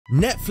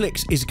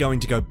Netflix is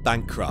going to go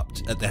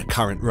bankrupt at their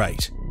current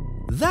rate.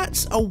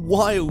 That's a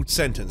wild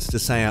sentence to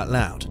say out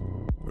loud.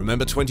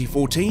 Remember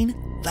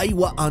 2014? They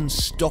were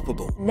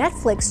unstoppable.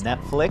 Netflix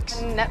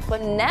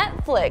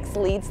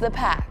leads the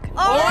pack.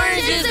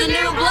 Orange is the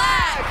new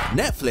black!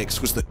 Netflix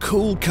was the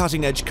cool,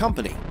 cutting-edge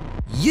company.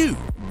 You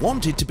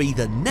wanted to be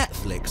the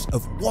Netflix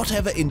of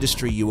whatever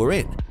industry you were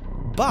in.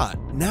 But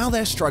now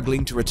they're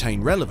struggling to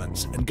retain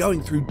relevance and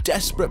going through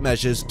desperate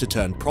measures to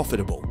turn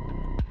profitable.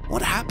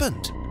 What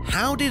happened?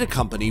 How did a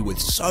company with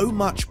so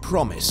much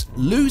promise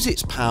lose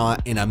its power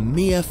in a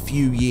mere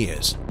few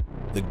years?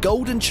 The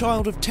golden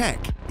child of tech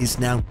is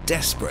now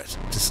desperate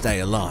to stay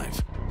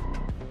alive.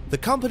 The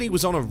company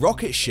was on a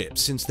rocket ship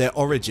since their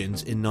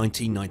origins in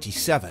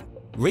 1997.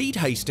 Reed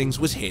Hastings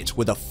was hit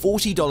with a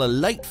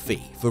 $40 late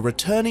fee for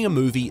returning a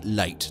movie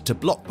late to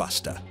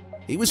Blockbuster.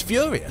 He was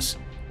furious.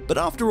 But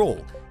after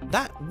all,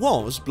 that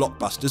was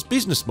Blockbuster's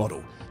business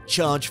model.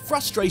 Charge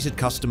frustrated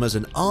customers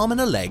an arm and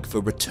a leg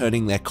for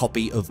returning their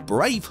copy of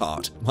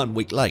Braveheart 1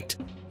 week late.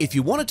 If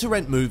you wanted to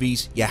rent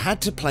movies, you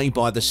had to play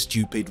by the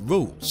stupid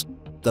rules.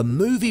 The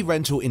movie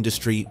rental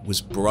industry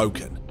was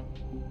broken.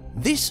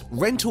 This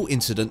rental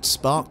incident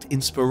sparked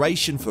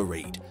inspiration for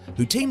Reed,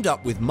 who teamed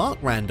up with Mark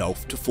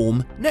Randolph to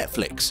form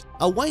Netflix,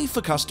 a way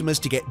for customers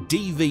to get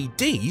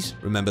DVDs,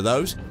 remember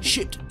those,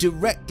 shipped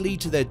directly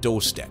to their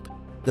doorstep.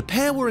 The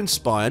pair were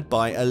inspired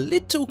by a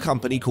little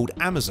company called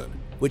Amazon,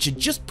 which had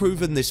just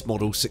proven this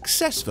model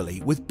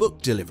successfully with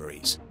book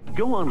deliveries.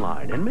 Go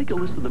online and make a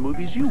list of the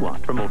movies you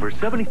want from over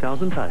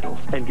 70,000 titles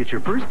and get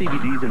your first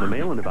DVDs in the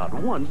mail in about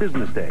 1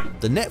 business day.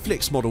 The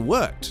Netflix model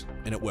worked,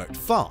 and it worked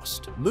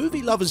fast.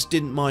 Movie lovers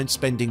didn't mind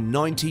spending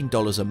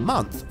 $19 a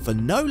month for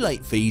no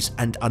late fees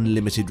and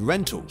unlimited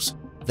rentals.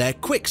 Their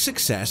quick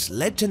success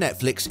led to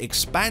Netflix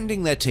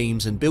expanding their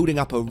teams and building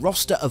up a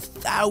roster of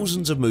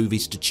thousands of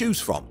movies to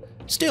choose from.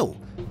 Still,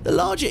 the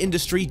larger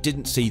industry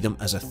didn't see them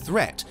as a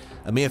threat.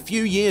 A mere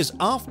few years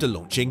after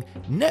launching,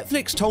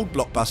 Netflix told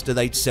Blockbuster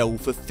they'd sell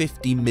for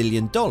 $50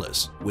 million,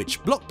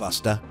 which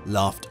Blockbuster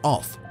laughed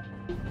off.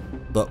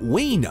 But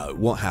we know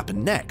what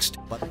happened next.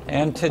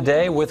 And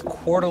today, with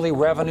quarterly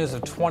revenues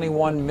of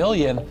 $21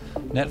 million,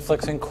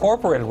 Netflix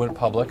Incorporated went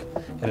public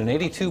at an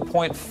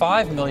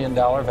 $82.5 million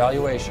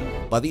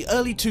valuation. By the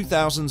early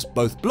 2000s,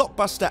 both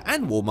Blockbuster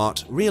and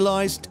Walmart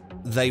realized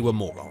they were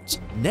morons.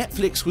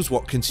 Netflix was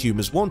what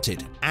consumers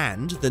wanted,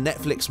 and the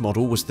Netflix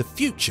model was the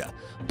future.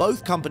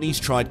 Both companies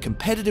tried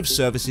competitive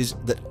services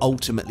that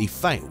ultimately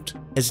failed.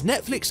 As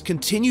Netflix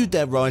continued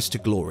their rise to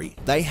glory,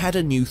 they had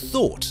a new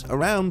thought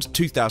around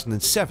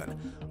 2007.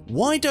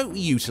 Why don't we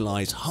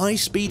utilize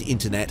high-speed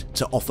internet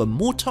to offer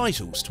more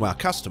titles to our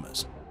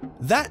customers?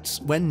 That's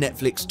when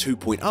Netflix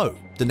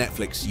 2.0, the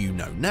Netflix you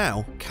know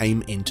now,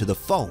 came into the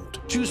fold.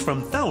 Choose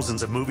from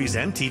thousands of movies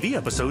and TV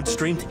episodes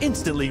streamed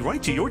instantly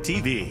right to your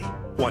TV.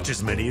 Watch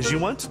as many as you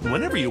want,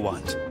 whenever you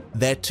want.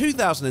 Their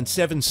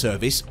 2007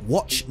 service,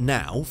 Watch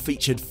Now,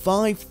 featured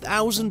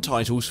 5,000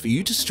 titles for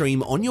you to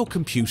stream on your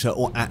computer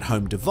or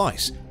at-home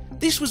device.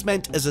 This was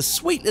meant as a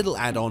sweet little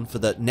add-on for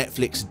the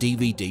Netflix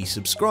DVD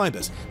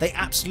subscribers. They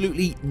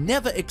absolutely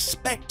never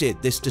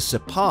expected this to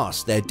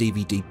surpass their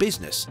DVD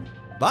business.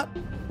 But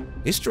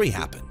history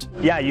happened.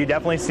 Yeah, you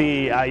definitely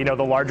see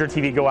the larger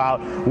TV go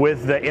out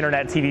with the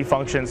internet TV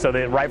function, so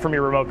that right from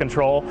your remote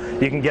control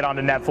you can get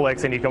onto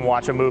Netflix and you can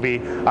watch a movie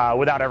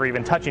without ever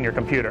even touching your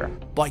computer.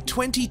 By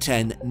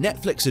 2010,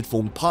 Netflix had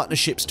formed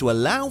partnerships to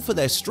allow for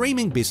their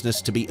streaming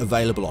business to be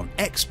available on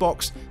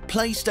Xbox,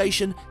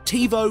 PlayStation,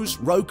 TiVos,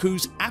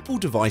 Rokus, Apple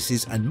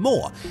devices and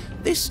more.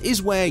 This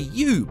is where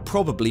you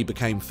probably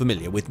became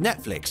familiar with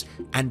Netflix,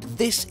 and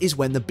this is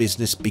when the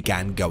business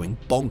began going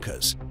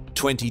bonkers.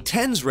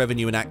 2010's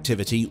revenue and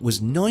activity was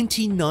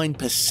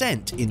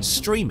 99% in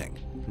streaming.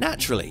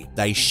 Naturally,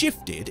 they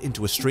shifted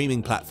into a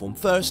streaming platform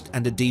first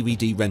and a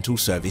DVD rental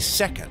service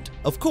second.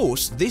 Of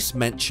course, this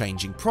meant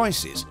changing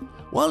prices.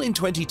 While in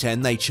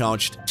 2010 they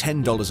charged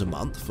 $10 a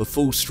month for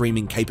full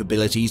streaming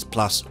capabilities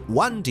plus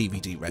 1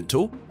 DVD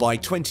rental, by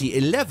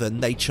 2011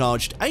 they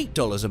charged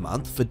 $8 a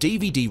month for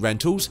DVD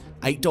rentals,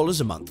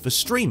 $8 a month for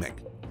streaming.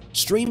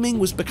 Streaming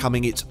was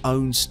becoming its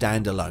own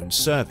standalone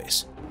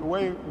service. The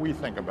way we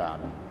think about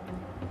it,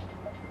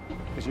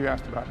 as you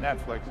asked about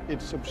Netflix,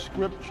 it's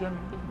subscription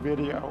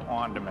video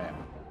on demand.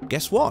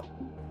 Guess what?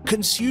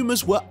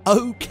 Consumers were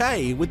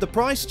okay with the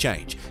price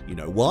change. You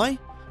know why?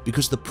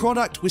 Because the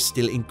product was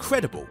still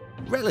incredible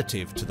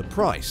relative to the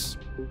price.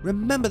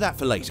 Remember that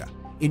for later.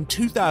 In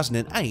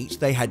 2008,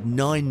 they had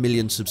 9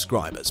 million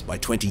subscribers. By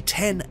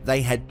 2010,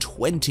 they had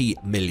 20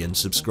 million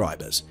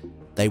subscribers.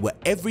 They were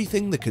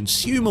everything the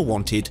consumer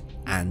wanted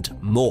and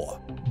more.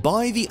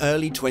 By the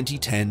early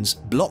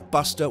 2010s,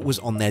 Blockbuster was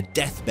on their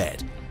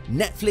deathbed.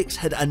 Netflix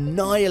had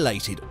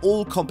annihilated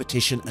all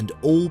competition and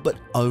all but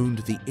owned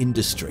the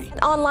industry.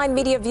 Online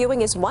media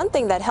viewing is one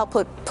thing that helped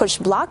push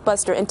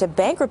Blockbuster into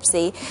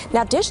bankruptcy.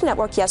 Now, Dish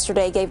Network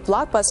yesterday gave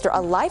Blockbuster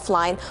a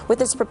lifeline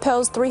with its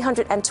proposed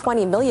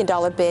 $320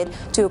 million bid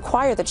to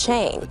acquire the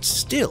chain. But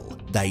still,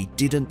 they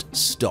didn't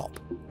stop.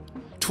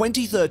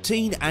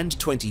 2013 and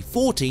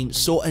 2014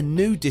 saw a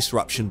new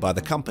disruption by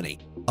the company.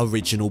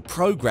 original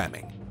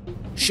programming.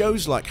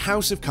 Shows like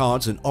House of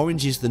Cards and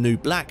Orange is the New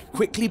Black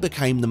quickly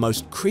became the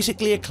most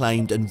critically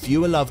acclaimed and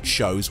viewer-loved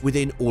shows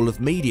within all of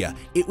media.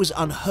 It was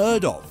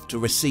unheard of to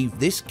receive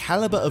this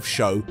caliber of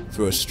show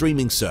through a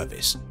streaming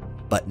service,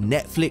 but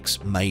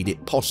Netflix made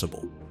it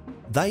possible.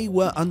 They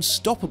were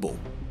unstoppable,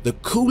 the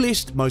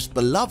coolest, most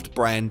beloved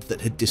brand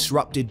that had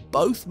disrupted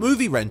both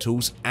movie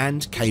rentals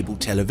and cable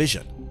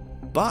television.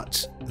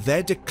 But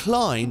their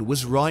decline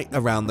was right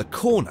around the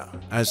corner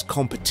as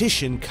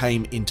competition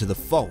came into the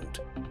fold.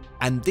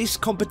 And this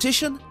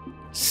competition?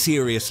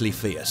 Seriously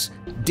fierce.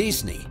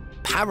 Disney,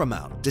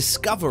 Paramount,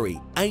 Discovery,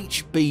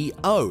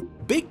 HBO.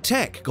 Big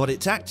tech got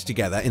its act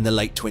together in the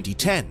late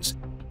 2010s.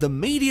 The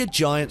media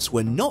giants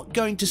were not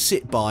going to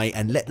sit by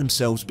and let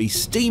themselves be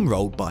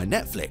steamrolled by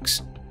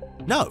Netflix.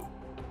 No,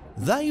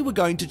 they were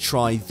going to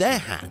try their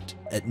hand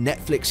at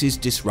Netflix's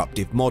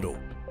disruptive model.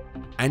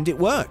 And it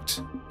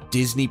worked.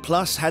 Disney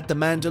Plus had The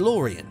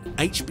Mandalorian,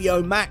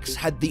 HBO Max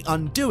had The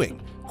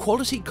Undoing.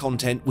 Quality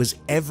content was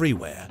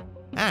everywhere.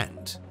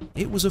 And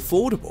it was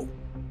affordable.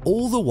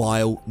 All the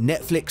while,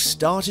 Netflix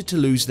started to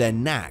lose their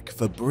knack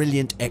for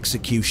brilliant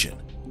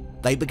execution.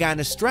 They began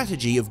a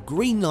strategy of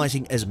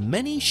greenlighting as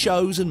many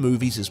shows and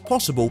movies as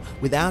possible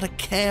without a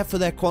care for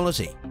their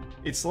quality.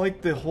 It's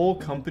like the whole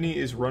company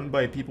is run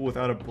by people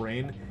without a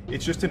brain.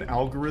 It's just an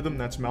algorithm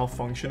that's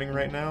malfunctioning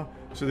right now.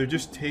 So they're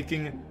just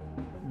taking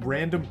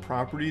random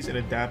properties and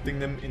adapting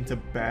them into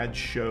bad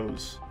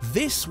shows.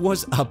 This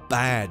was a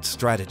bad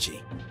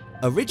strategy.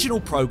 Original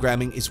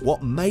programming is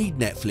what made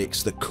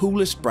Netflix the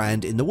coolest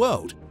brand in the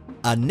world.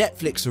 A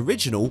Netflix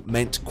original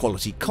meant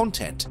quality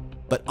content.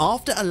 But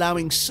after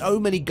allowing so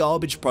many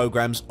garbage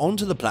programs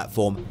onto the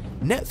platform,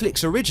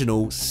 Netflix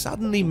original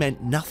suddenly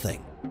meant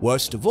nothing.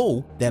 Worst of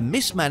all, their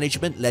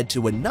mismanagement led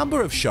to a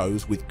number of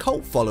shows with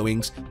cult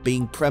followings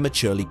being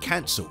prematurely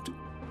cancelled.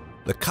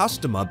 The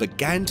customer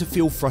began to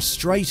feel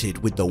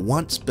frustrated with the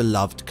once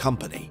beloved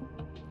company.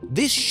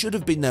 This should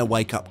have been their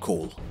wake-up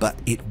call, but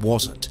it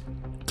wasn't.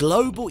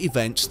 Global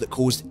events that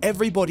caused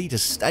everybody to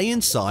stay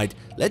inside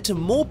led to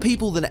more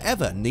people than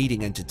ever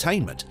needing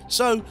entertainment.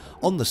 So,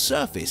 on the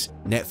surface,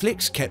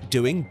 Netflix kept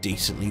doing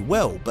decently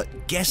well,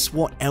 but guess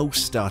what else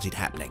started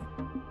happening?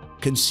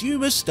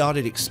 Consumers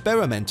started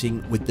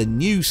experimenting with the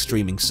new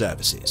streaming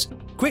services.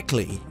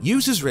 Quickly,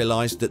 users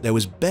realized that there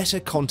was better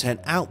content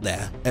out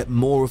there at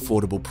more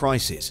affordable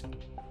prices.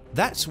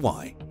 That's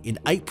why, in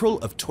April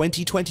of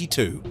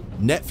 2022,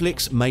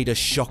 Netflix made a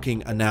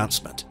shocking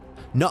announcement.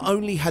 Not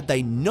only had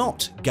they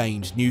not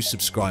gained new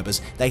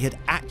subscribers, they had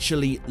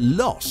actually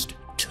lost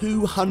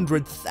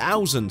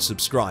 200,000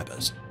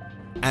 subscribers.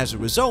 As a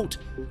result,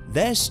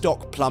 their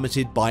stock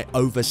plummeted by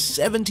over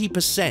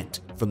 70%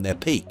 from their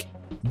peak.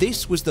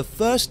 This was the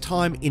first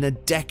time in a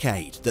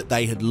decade that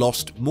they had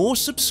lost more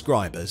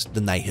subscribers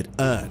than they had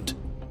earned.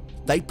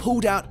 They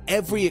pulled out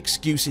every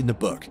excuse in the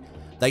book.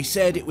 They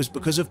said it was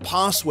because of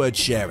password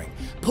sharing,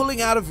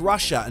 pulling out of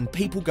Russia and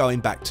people going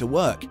back to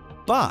work.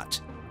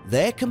 But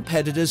their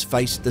competitors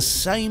faced the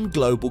same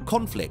global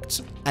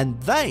conflicts,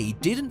 and they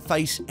didn't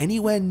face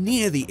anywhere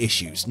near the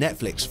issues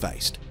Netflix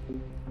faced.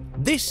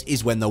 This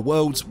is when the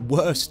world's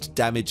worst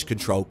damage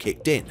control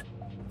kicked in.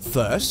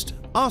 First,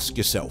 ask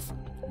yourself,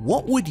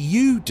 what would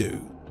you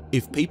do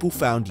if people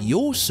found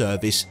your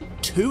service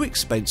too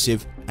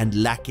expensive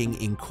and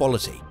lacking in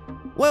quality?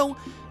 Well,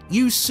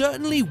 you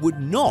certainly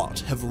would not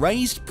have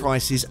raised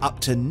prices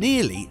up to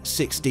nearly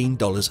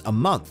 $16 a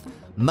month,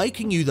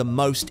 making you the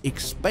most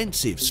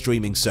expensive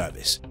streaming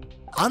service.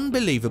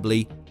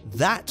 Unbelievably,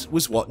 that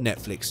was what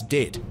Netflix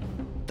did.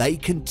 They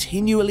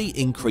continually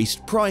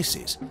increased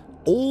prices,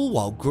 all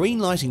while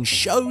greenlighting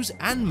shows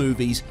and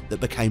movies that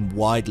became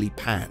widely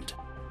panned.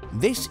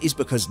 This is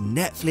because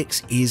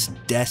Netflix is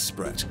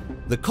desperate.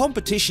 The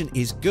competition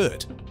is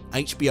good.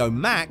 HBO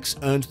Max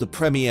earned the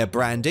premiere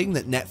branding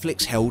that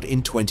Netflix held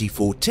in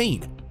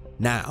 2014.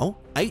 Now,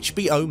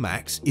 HBO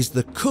Max is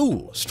the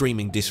cool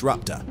streaming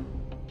disruptor.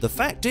 The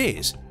fact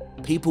is,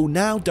 people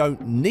now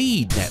don't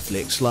need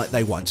Netflix like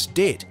they once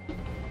did.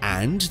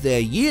 And their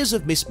years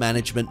of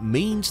mismanagement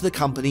means the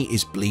company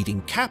is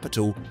bleeding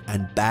capital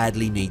and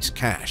badly needs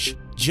cash.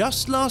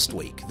 Just last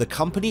week, the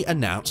company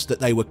announced that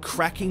they were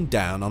cracking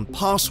down on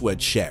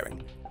password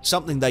sharing,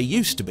 something they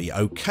used to be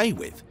okay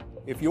with.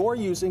 If you're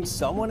using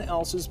someone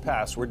else's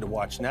password to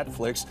watch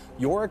Netflix,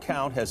 your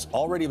account has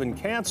already been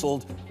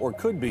canceled or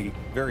could be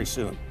very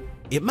soon.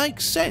 It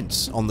makes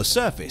sense on the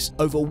surface.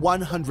 Over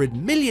 100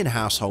 million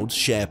households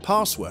share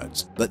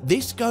passwords, but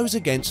this goes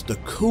against the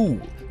cool,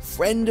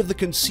 friend of the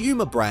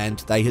consumer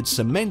brand they had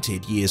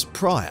cemented years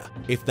prior.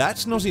 If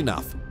that's not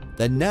enough,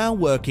 they're now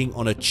working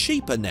on a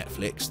cheaper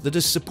Netflix that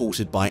is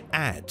supported by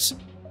ads.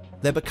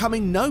 They're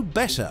becoming no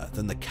better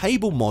than the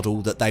cable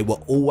model that they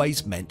were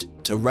always meant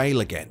to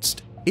rail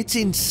against. It's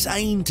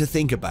insane to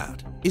think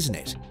about, isn't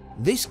it?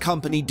 This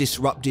company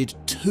disrupted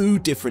two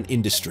different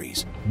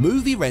industries,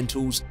 movie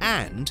rentals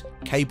and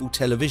cable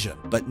television,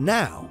 but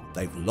now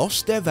they've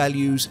lost their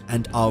values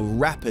and are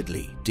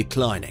rapidly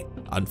declining.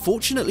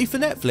 Unfortunately for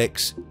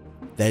Netflix,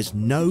 there's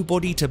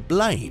nobody to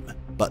blame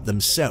but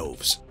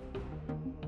themselves.